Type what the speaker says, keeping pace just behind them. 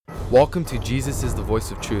Welcome to Jesus is the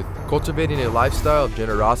Voice of Truth. Cultivating a lifestyle of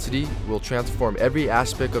generosity will transform every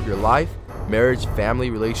aspect of your life, marriage, family,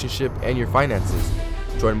 relationship, and your finances.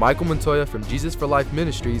 Join Michael Montoya from Jesus for Life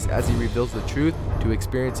Ministries as he reveals the truth to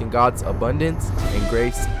experiencing God's abundance and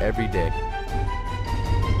grace every day.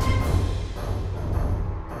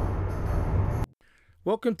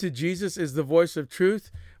 Welcome to Jesus is the Voice of Truth.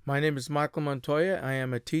 My name is Michael Montoya. I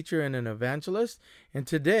am a teacher and an evangelist. And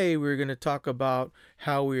today we're going to talk about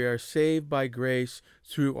how we are saved by grace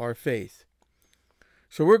through our faith.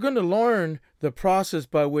 So we're going to learn the process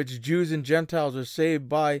by which Jews and Gentiles are saved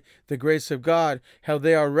by the grace of God, how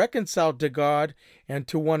they are reconciled to God and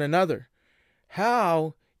to one another,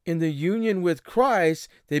 how in the union with Christ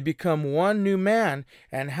they become one new man,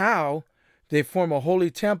 and how they form a holy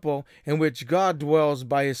temple in which God dwells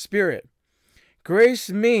by His Spirit. Grace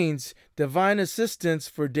means divine assistance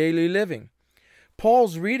for daily living.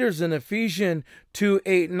 Paul's readers in Ephesians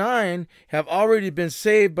 2:8-9 have already been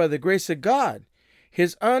saved by the grace of God,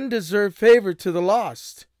 His undeserved favor to the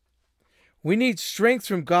lost. We need strength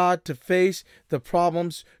from God to face the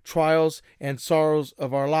problems, trials, and sorrows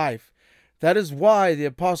of our life. That is why the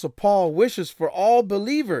Apostle Paul wishes for all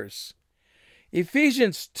believers.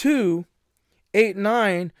 Ephesians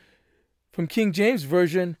 2:8-9 from King James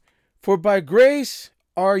Version, "For by grace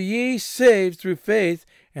are ye saved through faith,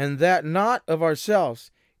 and that not of ourselves.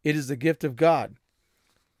 It is the gift of God.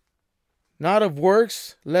 Not of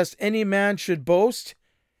works, lest any man should boast."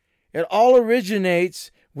 It all originates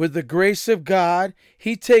with the grace of God.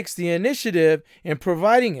 He takes the initiative in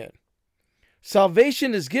providing it.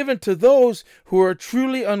 Salvation is given to those who are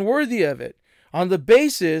truly unworthy of it, on the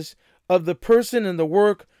basis of the person and the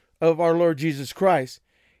work of our Lord Jesus Christ.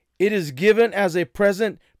 It is given as a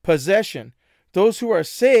present possession. Those who are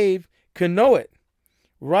saved can know it.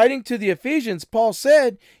 Writing to the Ephesians, Paul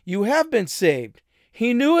said, "You have been saved."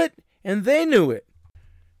 He knew it, and they knew it.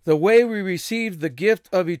 The way we receive the gift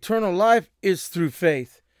of eternal life is through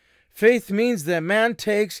faith. Faith means that man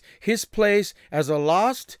takes his place as a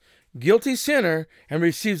lost, guilty sinner and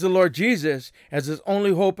receives the Lord Jesus as his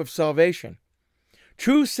only hope of salvation.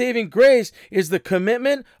 True saving grace is the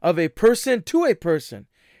commitment of a person to a person.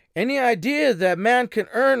 Any idea that man can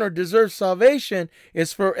earn or deserve salvation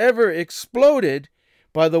is forever exploded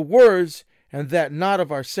by the words, "and that not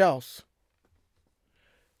of ourselves."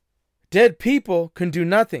 Dead people can do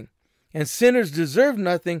nothing, and sinners deserve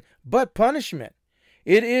nothing but punishment.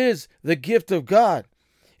 It is the gift of God.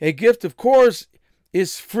 A gift, of course,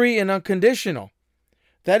 is free and unconditional.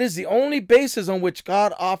 That is the only basis on which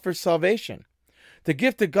God offers salvation. The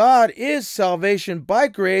gift of God is salvation by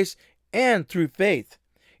grace and through faith.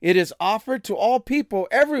 It is offered to all people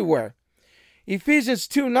everywhere. Ephesians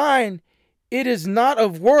 2:9, it is not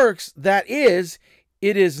of works, that is,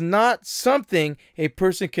 it is not something a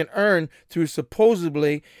person can earn through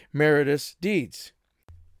supposedly meritorious deeds.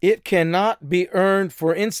 It cannot be earned,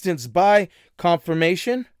 for instance, by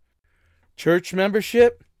confirmation, church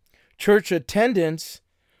membership, church attendance,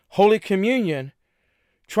 Holy Communion,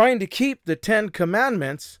 trying to keep the 10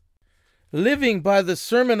 Commandments, living by the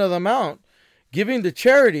Sermon on the Mount, giving to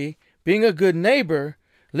charity, being a good neighbor,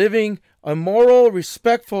 living a moral,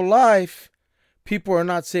 respectful life. People are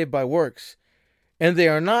not saved by works. And they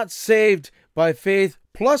are not saved by faith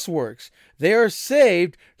plus works. They are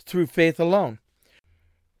saved through faith alone.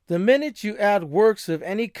 The minute you add works of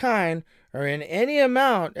any kind or in any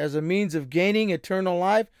amount as a means of gaining eternal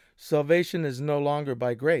life, salvation is no longer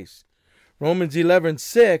by grace. Romans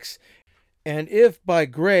 11:6, "And if by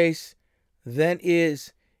grace, then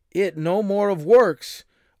is it no more of works,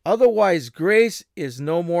 otherwise grace is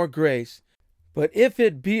no more grace. But if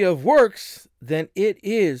it be of works, then it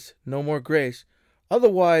is no more grace,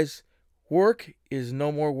 otherwise work is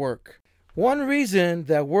no more work." One reason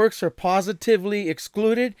that works are positively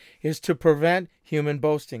excluded is to prevent human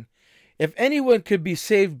boasting. If anyone could be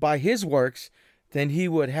saved by his works, then he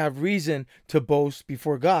would have reason to boast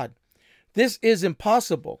before God. This is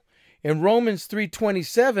impossible. In Romans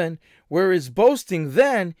 3:27, where is boasting,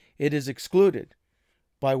 then it is excluded.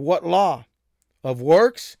 By what law? Of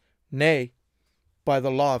works? Nay, by the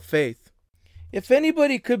law of faith. If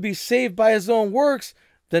anybody could be saved by his own works,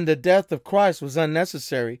 then the death of Christ was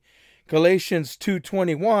unnecessary. Galatians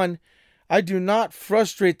 2:21, "I do not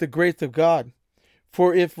frustrate the grace of God.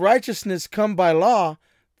 For if righteousness come by law,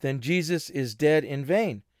 then Jesus is dead in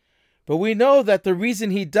vain. But we know that the reason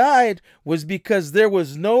he died was because there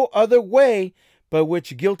was no other way by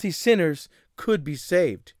which guilty sinners could be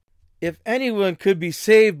saved." If anyone could be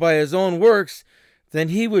saved by his own works, then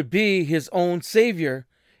he would be his own savior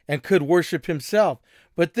and could worship himself.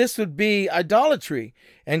 But this would be idolatry,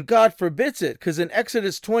 and God forbids it, because in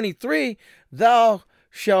Exodus 23, thou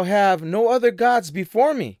shalt have no other gods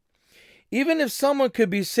before me. Even if someone could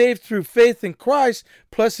be saved through faith in Christ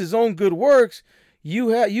plus his own good works,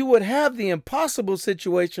 you would have the impossible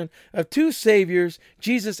situation of two saviors,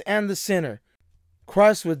 Jesus and the sinner.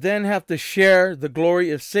 Christ would then have to share the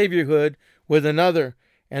glory of saviorhood with another,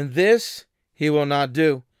 and this he will not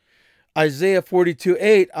do. Isaiah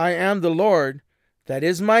 42:8, I am the Lord, that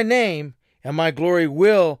is my name, and my glory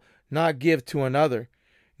will not give to another,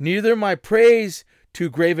 neither my praise to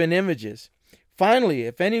graven images. Finally,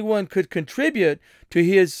 if anyone could contribute to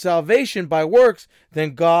his salvation by works,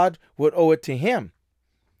 then God would owe it to him.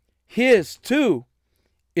 His, too,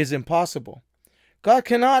 is impossible. God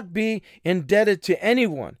cannot be indebted to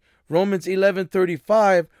anyone. Romans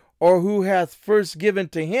 11:35, or who hath first given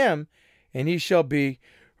to him, and he shall be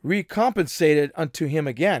recompensated unto him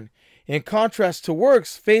again. In contrast to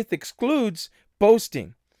works, faith excludes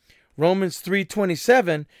boasting. Romans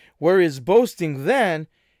 3:27, where is boasting then?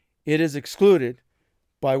 It is excluded.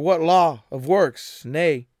 By what law of works?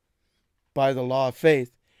 Nay, by the law of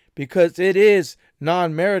faith, because it is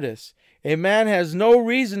non-meritus. A man has no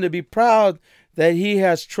reason to be proud that he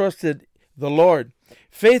has trusted the Lord.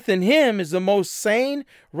 Faith in him is the most sane,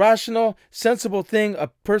 rational, sensible thing a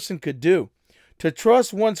person could do. To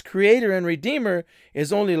trust one's Creator and Redeemer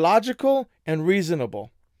is only logical and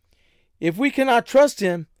reasonable. If we cannot trust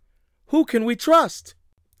him, who can we trust?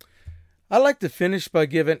 I'd like to finish by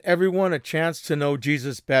giving everyone a chance to know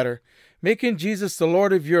Jesus better. Making Jesus the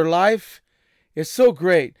Lord of your life is so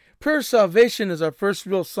great. Prayer of salvation is our first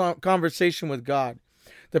real conversation with God.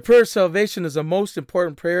 The prayer of salvation is the most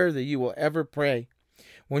important prayer that you will ever pray.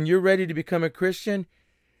 When you're ready to become a Christian,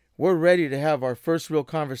 we're ready to have our first real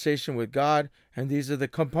conversation with God, and these are the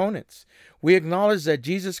components. We acknowledge that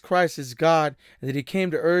Jesus Christ is God, and that he came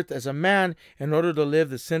to earth as a man in order to live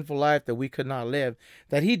the sinful life that we could not live,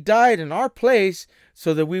 that he died in our place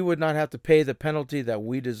so that we would not have to pay the penalty that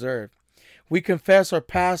we deserve. We confess our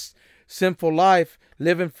past sinful life,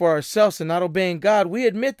 living for ourselves and not obeying God. We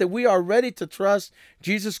admit that we are ready to trust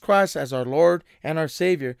Jesus Christ as our Lord and our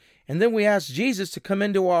Savior, and then we ask Jesus to come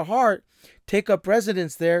into our heart, take up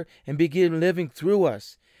residence there, and begin living through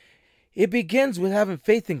us. It begins with having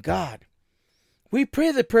faith in God. We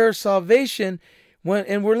pray the prayer of salvation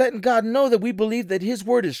and we're letting God know that we believe that his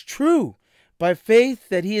word is true. By faith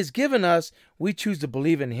that he has given us, we choose to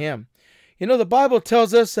believe in him. You know, the Bible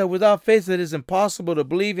tells us that without faith it is impossible to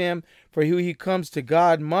believe him, for he who comes to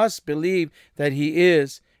God must believe that he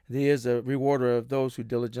is a rewarder of those who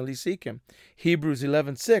diligently seek him. Hebrews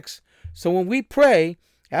 11:6. So when we pray,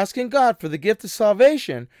 asking God for the gift of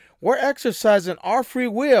salvation, we're exercising our free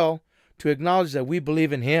will to acknowledge that we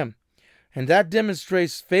believe in him. And that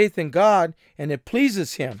demonstrates faith in God, and it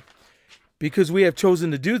pleases him because we have chosen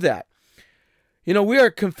to do that. You know, we are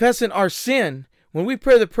confessing our sin. When we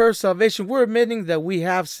pray the prayer of salvation, we're admitting that we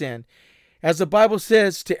have sinned. As the Bible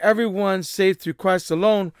says, to everyone saved through Christ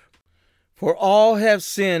alone, for all have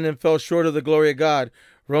sinned and fell short of the glory of God.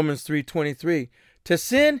 Romans 3:23. To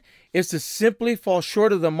sin is to simply fall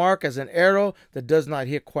short of the mark as an arrow that does not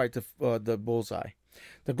hit quite the bullseye.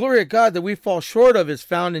 The glory of God that we fall short of is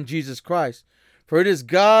found in Jesus Christ. For it is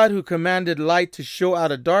God who commanded light to show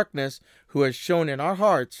out of darkness, who has shown in our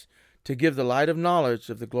hearts to give the light of knowledge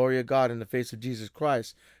of the glory of God in the face of Jesus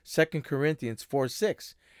Christ. 2 Corinthians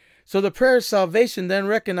 4:6. So the prayer of salvation then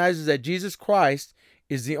recognizes that Jesus Christ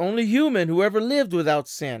is the only human who ever lived without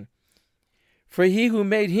sin. For he who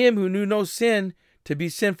made him who knew no sin to be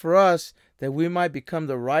sin for us, that we might become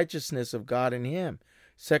the righteousness of God in him.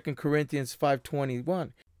 2 Corinthians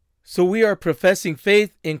 5:21. So we are professing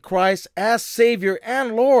faith in Christ as Savior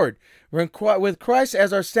and Lord. With Christ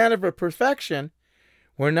as our standard of perfection,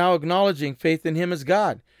 we're now acknowledging faith in him as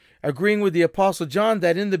God, agreeing with the Apostle John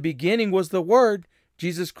that in the beginning was the Word,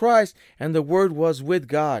 Jesus Christ, and the Word was with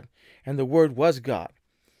God, and the Word was God.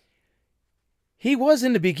 He was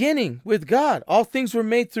in the beginning with God. All things were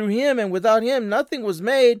made through him, and without him nothing was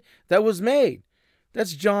made that was made.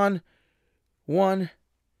 That's John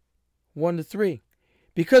 1:1-3.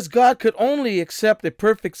 Because God could only accept a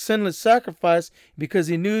perfect sinless sacrifice because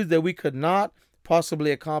he knew that we could not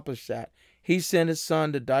possibly accomplish that, he sent his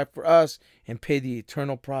Son to die for us and pay the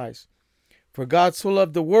eternal price. For God so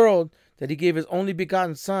loved the world that he gave his only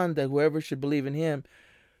begotten Son, that whoever should believe in him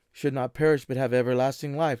should not perish but have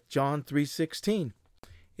everlasting life. John 3:16.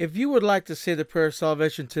 If you would like to say the prayer of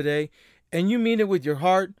salvation today, and you mean it with your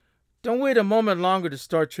heart, don't wait a moment longer to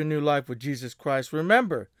start your new life with Jesus Christ.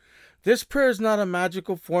 Remember, this prayer is not a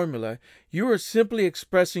magical formula. You are simply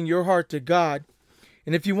expressing your heart to God.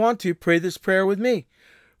 And if you want to, pray this prayer with me.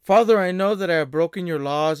 Father, I know that I have broken your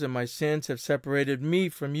laws and my sins have separated me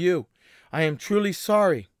from you. I am truly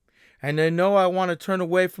sorry, and I know I want to turn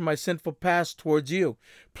away from my sinful past towards you.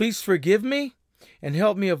 Please forgive me and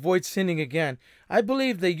help me avoid sinning again. I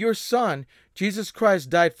believe that your Son, Jesus Christ,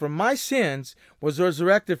 died for my sins, was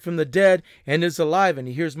resurrected from the dead, and is alive, and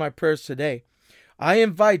he hears my prayers today. I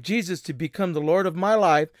invite Jesus to become the Lord of my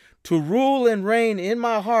life, to rule and reign in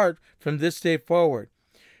my heart from this day forward.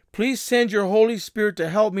 Please send your Holy Spirit to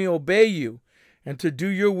help me obey you and to do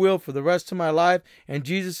your will for the rest of my life. In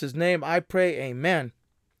Jesus' name I pray, amen.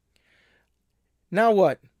 Now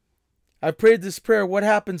what? I prayed this prayer. What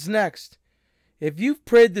happens next? If you've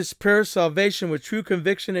prayed this prayer of salvation with true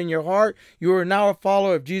conviction in your heart, you are now a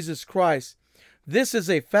follower of Jesus Christ. This is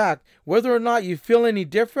a fact. Whether or not you feel any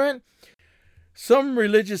different, some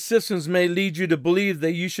religious systems may lead you to believe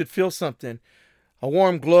that you should feel something, a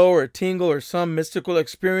warm glow or a tingle or some mystical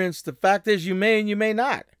experience. The fact is, you may and you may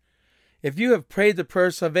not. If you have prayed the prayer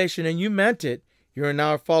of salvation and you meant it, you are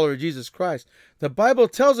now a follower of Jesus Christ. The Bible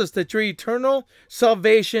tells us that your eternal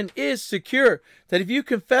salvation is secure, that if you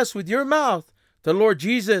confess with your mouth the Lord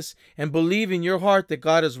Jesus and believe in your heart that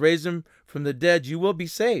God has raised him from the dead, you will be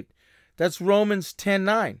saved. That's Romans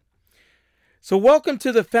 10:9. So welcome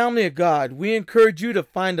to the family of God. We encourage you to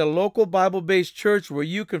find a local Bible-based church where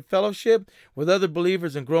you can fellowship with other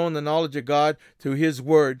believers and grow in the knowledge of God through his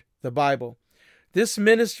word, the Bible. This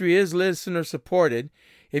ministry is listener supported.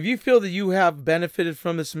 If you feel that you have benefited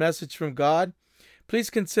from this message from God,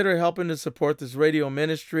 please consider helping to support this radio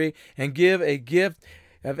ministry and give a gift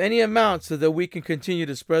of any amount so that we can continue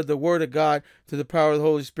to spread the word of God through the power of the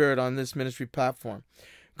Holy Spirit on this ministry platform.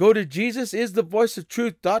 Go to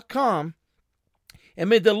JesusIsTheVoiceOfTruth.com. And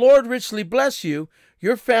may the Lord richly bless you,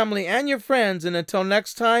 your family, and your friends. And until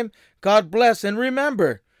next time, God bless. And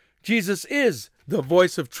remember, Jesus is the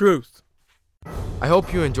voice of truth. I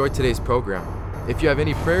hope you enjoyed today's program. If you have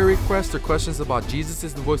any prayer requests or questions about Jesus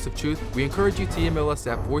is the Voice of Truth, we encourage you to email us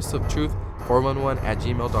at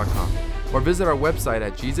voiceoftruth411@gmail.com or visit our website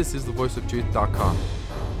at jesusisthevoiceoftruth.com.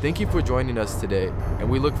 Thank you for joining us today, and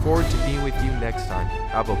we look forward to being with you next time.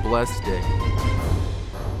 Have a blessed day.